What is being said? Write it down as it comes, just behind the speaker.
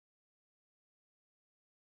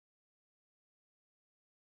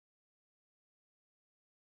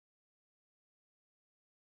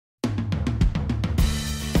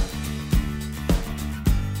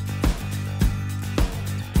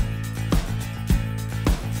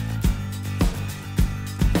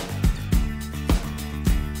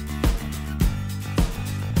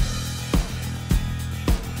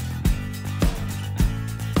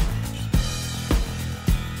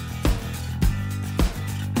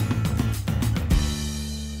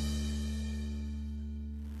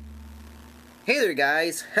Hey there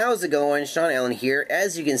guys, how's it going? Shaun Allen here.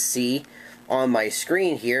 As you can see on my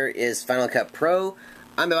screen here is Final Cut Pro.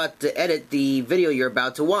 I'm about to edit the video you're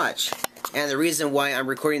about to watch. And the reason why I'm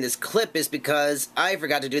recording this clip is because I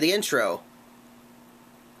forgot to do the intro.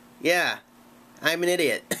 Yeah, I'm an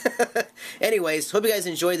idiot. Anyways, hope you guys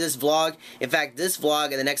enjoyed this vlog. In fact, this vlog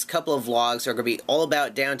and the next couple of vlogs are going to be all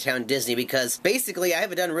about Downtown Disney because basically I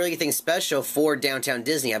haven't done really anything special for Downtown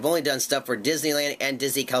Disney. I've only done stuff for Disneyland and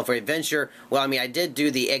Disney California Adventure. Well, I mean, I did do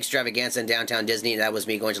the extravaganza in Downtown Disney, and that was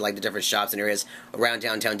me going to like the different shops and areas around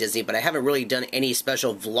Downtown Disney, but I haven't really done any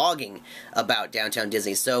special vlogging about Downtown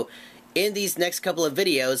Disney. So in these next couple of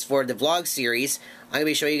videos for the vlog series, I'm going to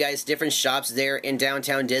be showing you guys different shops there in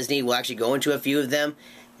Downtown Disney. We'll actually go into a few of them,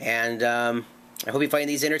 and I hope you find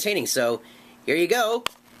these entertaining. So, here you go.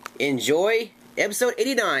 Enjoy episode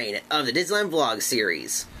 89 of the Disneyland Vlog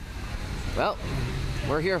series. Well,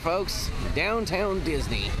 we're here, folks. Downtown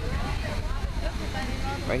Disney.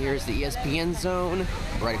 Right here is the ESPN zone.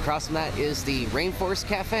 Right across from that is the Rainforest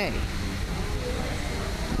Cafe.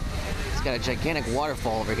 Got a gigantic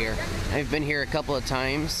waterfall over here. I've been here a couple of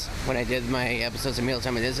times when I did my episodes of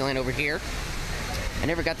Mealtime at Disneyland over here. I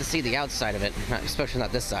never got to see the outside of it, especially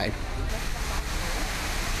not this side.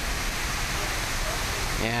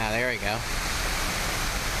 Yeah, there we go.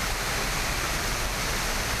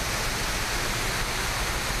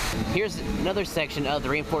 Here's another section of the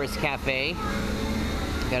Rainforest Cafe.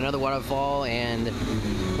 Got another waterfall, and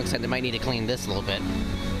looks like they might need to clean this a little bit.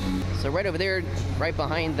 So right over there, right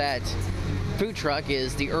behind that food truck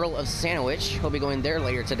is the Earl of Sandwich. We'll be going there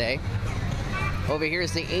later today. Over here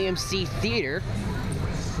is the AMC Theater.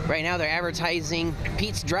 Right now they're advertising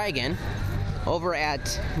Pete's Dragon. Over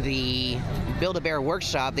at the Build-A-Bear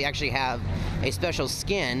Workshop, they actually have a special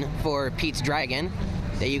skin for Pete's Dragon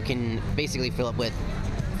that you can basically fill up with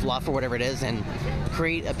fluff or whatever it is and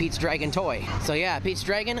create a Pete's Dragon toy. So yeah, Pete's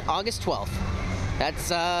Dragon, August 12th.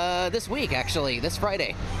 That's this week, actually, this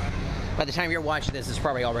Friday. By the time you're watching this, it's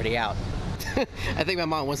probably already out. I think my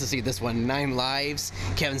mom wants to see this one. 9 Lives,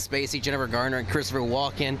 Kevin Spacey, Jennifer Garner, and Christopher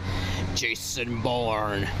Walken, Jason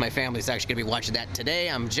Bourne. My family's actually going to be watching that today.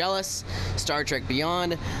 I'm jealous. Star Trek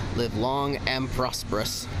Beyond, live long and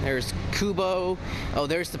prosperous. There's Kubo. Oh,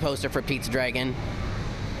 there's the poster for Pete's Dragon.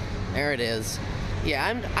 There it is.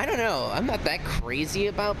 Yeah, I don't know. I'm not that crazy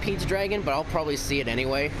about Pete's Dragon, but I'll probably see it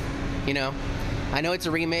anyway, you know. I know it's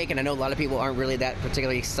a remake, and I know a lot of people aren't really that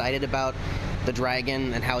particularly excited about the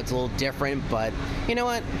dragon and how it's a little different, but you know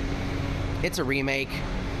what? It's a remake.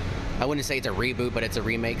 I wouldn't say it's a reboot, but it's a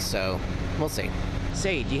remake, so we'll see.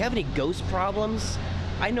 Say, do you have any ghost problems?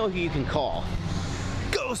 I know who you can call.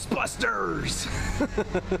 Ghostbusters!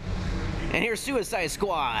 And here's Suicide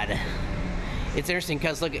Squad. It's interesting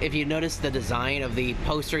because, look, if you notice the design of the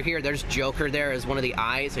poster here, there's Joker there as one of the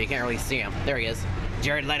eyes, so you can't really see him. There he is,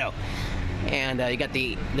 Jared Leto. And you got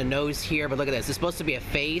the nose here, but look at this. It's supposed to be a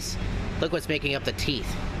face. Look what's making up the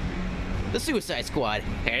teeth. The Suicide Squad.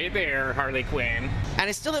 Hey there, Harley Quinn. And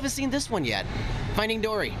I still haven't seen this one yet. Finding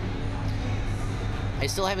Dory. I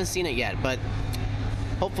still haven't seen it yet, but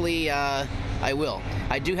hopefully I will.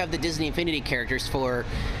 I do have the Disney Infinity characters for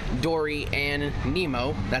Dory and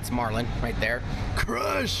Nemo. That's Marlin right there.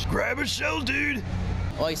 Crush! Grab a shell, dude!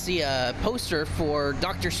 Oh, I see a poster for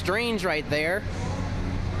Doctor Strange right there.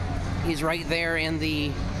 He's right there in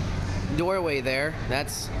the doorway there.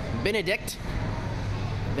 That's Benedict.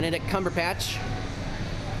 Benedict Cumberbatch.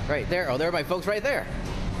 Right there. Oh, there are my folks right there.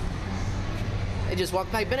 They just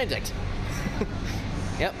walked by Benedict.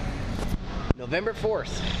 Yep. November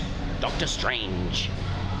 4th. Doctor Strange.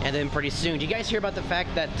 And then pretty soon, do you guys hear about the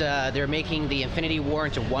fact that they're making the Infinity War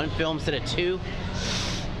into 1 film instead of 2?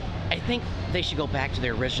 I think they should go back to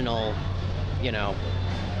their original, you know,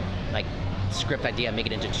 like, script idea and make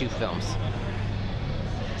it into 2 films.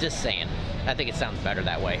 Just saying. I think it sounds better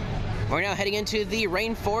that way. We're now heading into the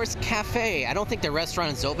Rainforest Cafe. I don't think the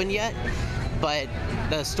restaurant is open yet, but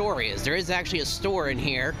the store is. There is actually a store in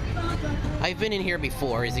here. I've been in here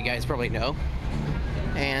before, as you guys probably know.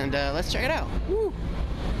 And let's check it out. Woo.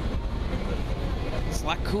 It's a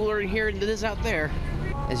lot cooler in here than it is out there.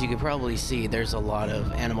 As you can probably see, there's a lot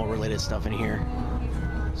of animal-related stuff in here.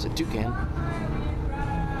 It's a toucan.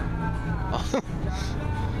 Oh.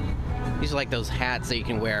 These are like those hats that you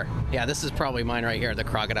can wear. Yeah, this is probably mine right here, the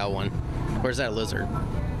crocodile one. Where's that lizard?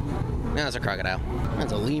 No, that's a crocodile.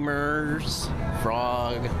 That's a lemurs,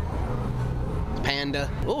 frog, panda.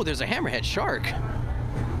 Oh, there's a hammerhead shark.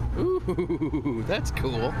 Ooh, that's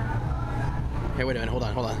cool. Hey, wait a minute, hold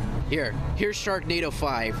on. Here's Sharknado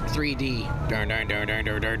 5 3D. Darn, darn, darn, darn,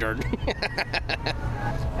 darn, darn, darn.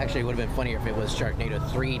 Actually, it would have been funnier if it was Sharknado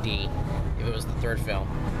 3D, if it was the 3rd film.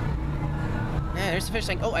 Yeah, there's the fish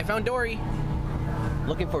tank. Oh, I found Dory.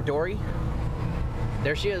 Looking for Dory.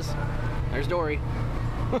 There she is. There's Dory.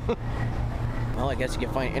 Well, I guess you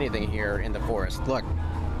can find anything here in the forest. Look,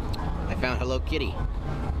 I found Hello Kitty.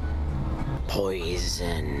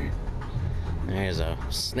 Poison. There's a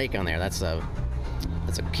snake on there. That's a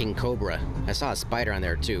king cobra. I saw a spider on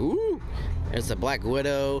there too. Ooh, there's a black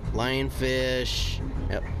widow, lionfish.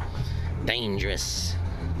 Yep, dangerous.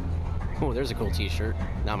 Oh, there's a cool T-shirt.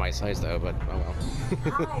 Not my size though, but oh well.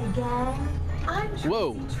 Hi, gang. I'm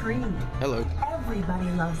Whoa. Tree. Hello. Everybody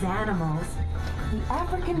loves animals. The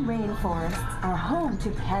African rainforests are home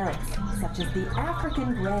to parrots, such as the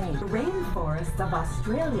African grey. The rainforests of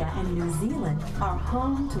Australia and New Zealand are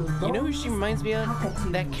home to You know who she reminds me of?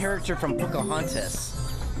 cockatoos. That character from Pocahontas.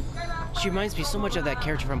 She reminds me so much of that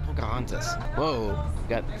character from Pocahontas. Whoa,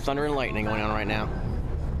 got thunder and lightning going on right now.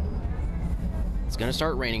 It's gonna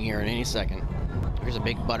start raining here in any second. There's a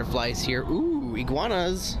big butterflies here. Ooh,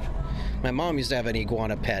 iguanas. My mom used to have an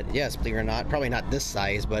iguana pet. Yes, believe it or not. Probably not this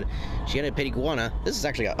size, but she had a pet iguana. This is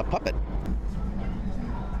actually a puppet.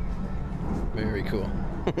 Very cool.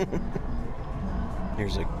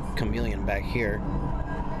 There's a chameleon back here.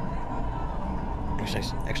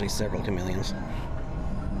 Actually several chameleons.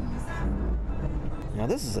 Now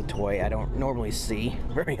this is a toy I don't normally see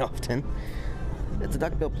very often. It's a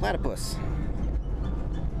duck-billed platypus.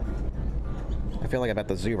 I feel like I'm at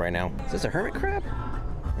the zoo right now. Is this a hermit crab?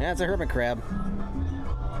 Yeah, it's a hermit crab.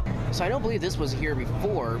 So I don't believe this was here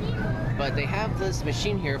before, but they have this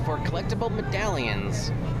machine here for collectible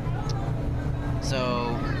medallions.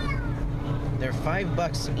 So they're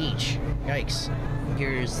 $5 each. Yikes.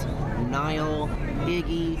 Here's Nile,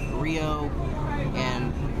 Iggy, Rio,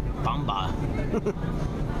 and Bamba.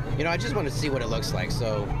 You know, I just want to see what it looks like,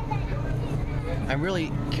 so I'm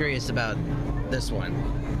really curious about this one.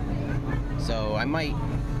 So I might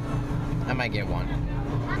get one.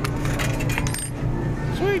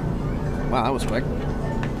 Sweet. Wow, that was quick.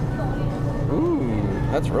 Ooh,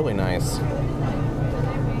 that's really nice.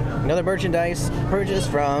 Another merchandise purchased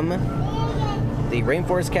from the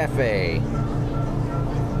Rainforest Cafe.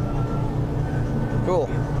 Cool.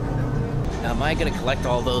 Now, am I gonna collect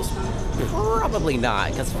all those? Probably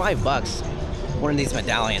not, because $5, one of these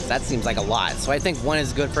medallions, that seems like a lot. So I think one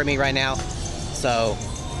is good for me right now. So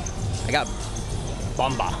I got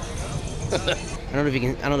Bamba. I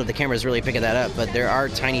don't know if the camera's really picking that up, but there are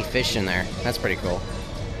tiny fish in there. That's pretty cool.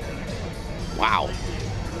 Wow.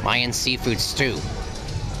 Mayan seafood stew.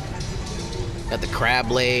 Got the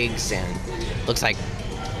crab legs and looks like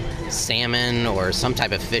salmon or some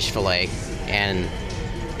type of fish fillet and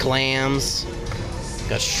clams.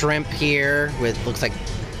 Got shrimp here with looks like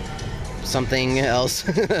something else.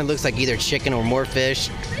 It looks like either chicken or more fish.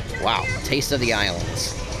 Wow, taste of the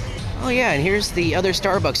islands. Oh yeah, and here's the other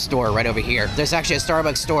Starbucks store right over here. There's actually a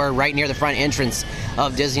Starbucks store right near the front entrance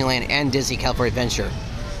of Disneyland and Disney California Adventure.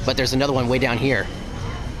 But there's another one way down here.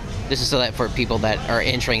 This is so that for people that are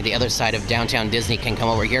entering the other side of downtown Disney can come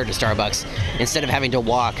over here to Starbucks instead of having to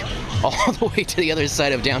walk all the way to the other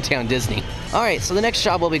side of downtown Disney. All right, so the next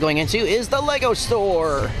shop we'll be going into is the Lego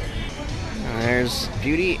store. There's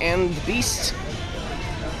Beauty and the Beast.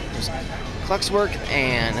 There's Kluxwork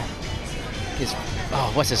and his,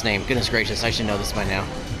 oh, what's his name? Goodness gracious, I should know this by now.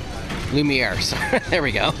 Lumiere, so there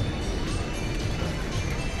we go.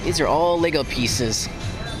 These are all Lego pieces.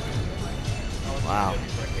 Wow.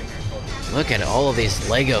 Look at all of these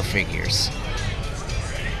Lego figures.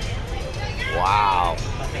 Wow.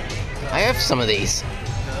 I have some of these.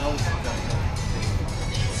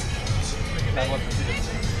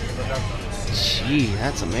 Gee,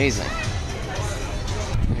 that's amazing.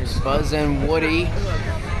 There's Buzz and Woody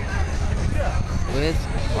with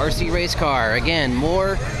RC race car. Again,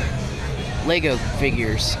 more Lego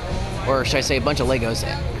figures, or should I say a bunch of Legos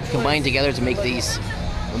combined together to make these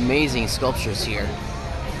amazing sculptures here.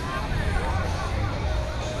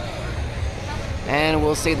 And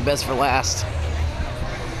we'll save the best for last.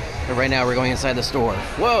 But right now we're going inside the store.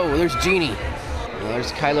 Whoa, there's Genie.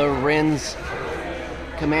 There's Kylo Ren's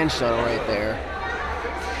command shuttle right there.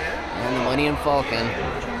 And the Millennium Falcon.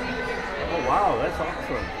 Oh wow, that's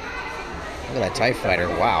awesome. Look at that TIE fighter,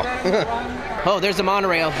 wow. Oh, there's the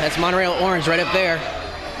monorail. That's monorail orange right up there.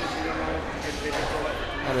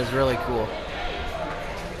 That is really cool.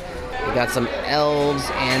 We got some elves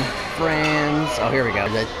and friends. Oh, here we go.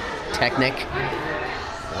 The Technic.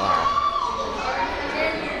 Wow.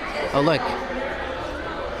 Oh, look.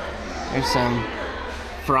 There's some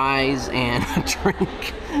fries and a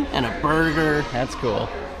drink and a burger. That's cool.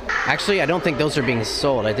 Actually, I don't think those are being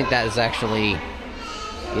sold. I think that is actually,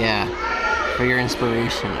 yeah, for your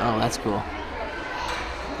inspiration. Oh, that's cool.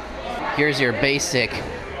 Here's your basic,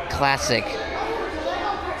 classic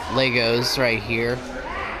Legos right here.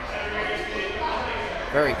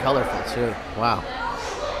 Very colorful too. Wow.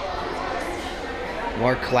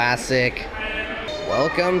 More classic.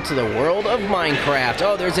 Welcome to the world of Minecraft.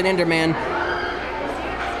 Oh, there's an Enderman.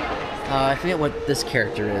 I forget what this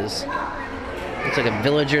character is. Looks like a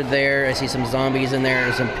villager there. I see some zombies in there.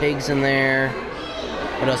 There's some pigs in there.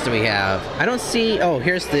 What else do we have? I don't see... Oh,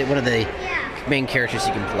 here's one of the main characters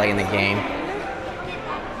you can play in the game.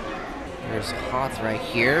 There's Hoth right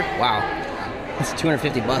here. Wow. That's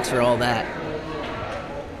 $250 for all that.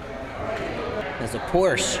 There's a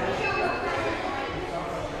Porsche.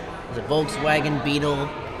 There's a Volkswagen Beetle. And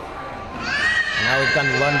now we've gone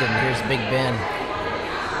to London. Here's Big Ben.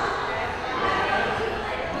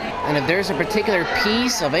 And if there's a particular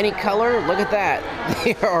piece of any color, look at that.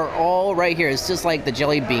 They are all right here. It's just like the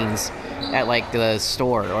jelly beans at like the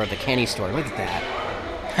store or the candy store. Look at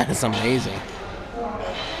that. That is amazing.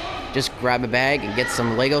 Just grab a bag and get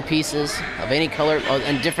some Lego pieces of any color,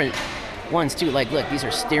 and different ones too. Like, look, these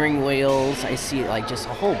are steering wheels. I see like just a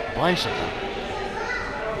whole bunch of them.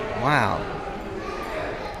 Wow.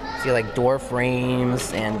 I see like door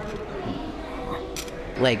frames and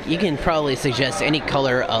like you can probably suggest any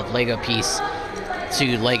color of Lego piece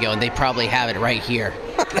to Lego and they probably have it right here.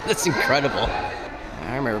 That's incredible.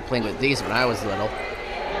 I remember playing with these when I was little.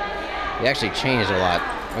 They actually changed a lot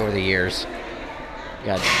over the years. You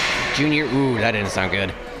got Junior, ooh, that didn't sound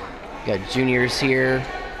good. You got Juniors here,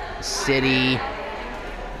 City,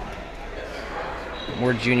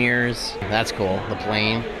 more Juniors. That's cool, the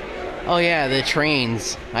plane. Oh yeah, the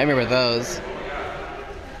trains. I remember those.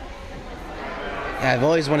 Yeah, I've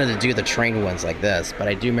always wanted to do the train ones like this, but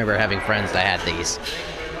I do remember having friends that had these.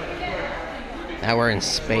 Now we're in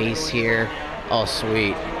space here. Oh,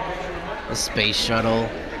 sweet. The space shuttle.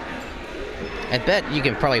 I bet you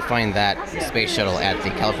can probably find that space shuttle at the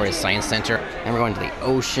California Science Center. And we're going to the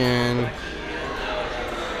ocean.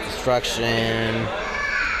 Destruction.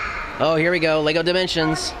 Oh, here we go. Lego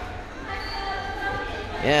Dimensions.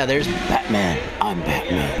 Yeah, there's Batman. I'm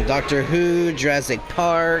Batman. Doctor Who, Jurassic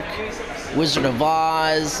Park, Wizard of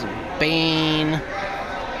Oz, Bane.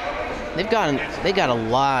 They got a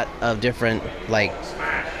lot of different like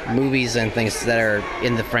movies and things that are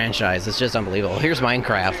in the franchise. It's just unbelievable. Here's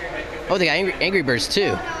Minecraft. Oh, they got Angry Birds too.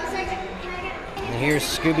 And here's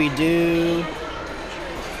Scooby-Doo.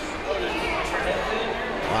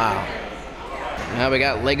 Wow. Now we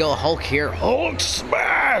got Lego Hulk here. Hulk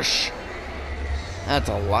smash! That's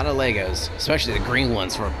a lot of Legos, especially the green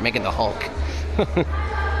ones for making the Hulk.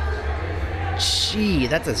 Gee,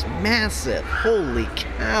 that's just massive. Holy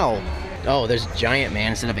cow. Oh, there's Giant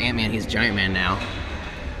Man. Instead of Ant-Man, he's Giant Man now.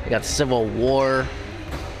 We got Civil War,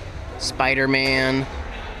 Spider-Man,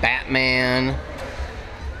 Batman.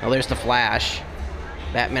 Oh, there's the Flash.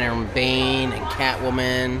 Batman and Bane and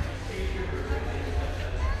Catwoman.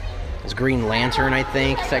 There's Green Lantern, I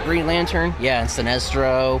think. Is that Green Lantern? Yeah, and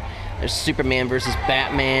Sinestro. There's Superman versus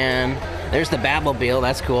Batman. There's the Batmobile.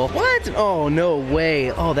 That's cool. What? Oh, no way.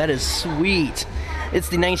 Oh, that is sweet. It's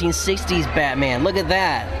the 1960s Batman. Look at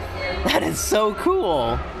that. That is so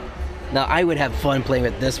cool. Now, I would have fun playing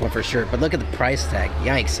with this one for sure, but look at the price tag.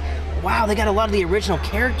 Yikes. Wow, they got a lot of the original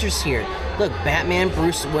characters here. Look, Batman,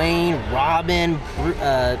 Bruce Wayne, Robin,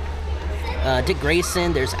 Dick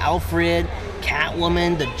Grayson. There's Alfred,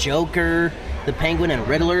 Catwoman, the Joker, the Penguin, and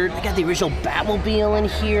Riddler. They got the original Batmobile in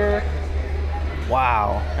here.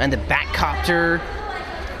 Wow. And the Batcopter.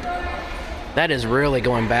 That is really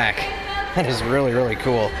going back. That is really, really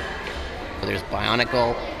cool. There's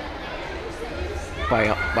Bionicle,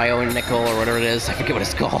 or whatever it is. I forget what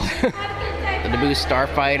it's called. The Naboo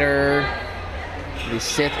Starfighter, the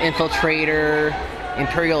Sith Infiltrator,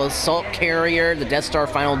 Imperial Assault Carrier, the Death Star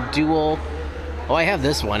Final Duel. Oh, I have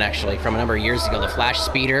this one actually from a number of years ago, the Flash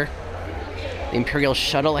Speeder, the Imperial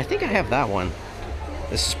Shuttle. I think I have that one.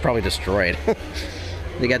 This is probably destroyed.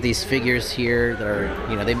 They got these figures here that are,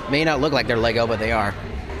 you know, they may not look like they're Lego, but they are.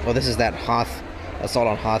 Oh, this is that Hoth, Assault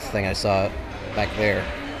on Hoth thing I saw back there.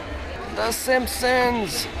 The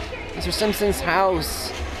Simpsons! Mr. Simpson's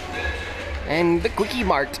house. And the Quickie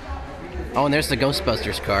Mart. Oh, and there's the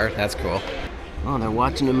Ghostbusters car. That's cool. Oh, they're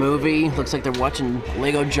watching a movie. Looks like they're watching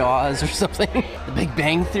Lego Jaws or something. The Big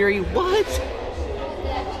Bang Theory. What?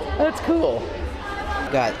 That's cool.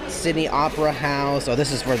 Got Sydney Opera House. Oh,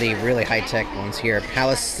 this is for the really high-tech ones here.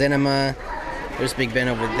 Palace Cinema. There's Big Ben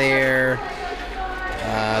over there.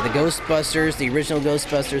 The Ghostbusters, the original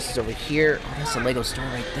Ghostbusters is over here. Oh, that's a Lego store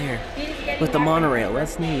right there. With the monorail.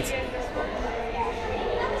 That's neat.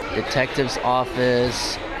 Detective's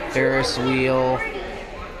office. Ferris wheel.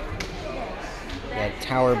 Got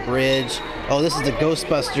Tower Bridge. Oh, this is the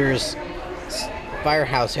Ghostbusters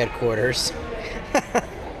Firehouse headquarters.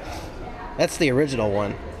 That's the original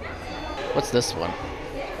one. What's this one?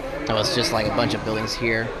 Oh, it's just like a bunch of buildings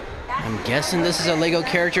here. I'm guessing this is a Lego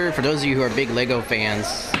character. For those of you who are big Lego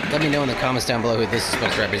fans, let me know in the comments down below who this is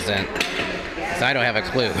supposed to represent, because I don't have a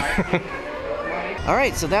clue.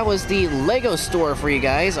 Alright, so that was the Lego store for you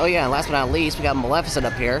guys. Oh yeah, and last but not least, we got Maleficent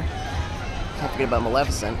up here. Can't forget about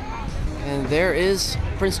Maleficent. And there is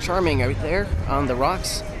Prince Charming right there on the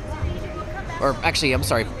rocks. Or actually, I'm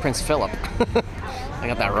sorry, Prince Philip. I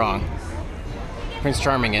got that wrong. Prince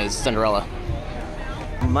Charming is Cinderella.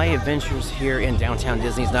 My adventures here in downtown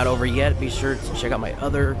Disney is not over yet. Be sure to check out my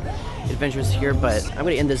other adventures here, but I'm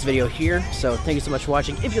going to end this video here. So thank you so much for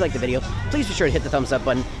watching. If you liked the video, please be sure to hit the thumbs up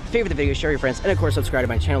button, favorite the video, share with your friends, and of course subscribe to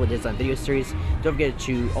my channel, the Disneyland Video Series. Don't forget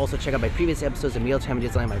to also check out my previous episodes of Mealtime in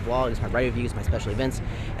Disneyland, my vlogs, my ride reviews, my special events,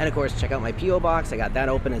 and of course check out my P.O. box. I got that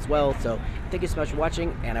open as well. So thank you so much for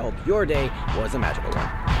watching, and I hope your day was a magical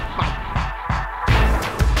one.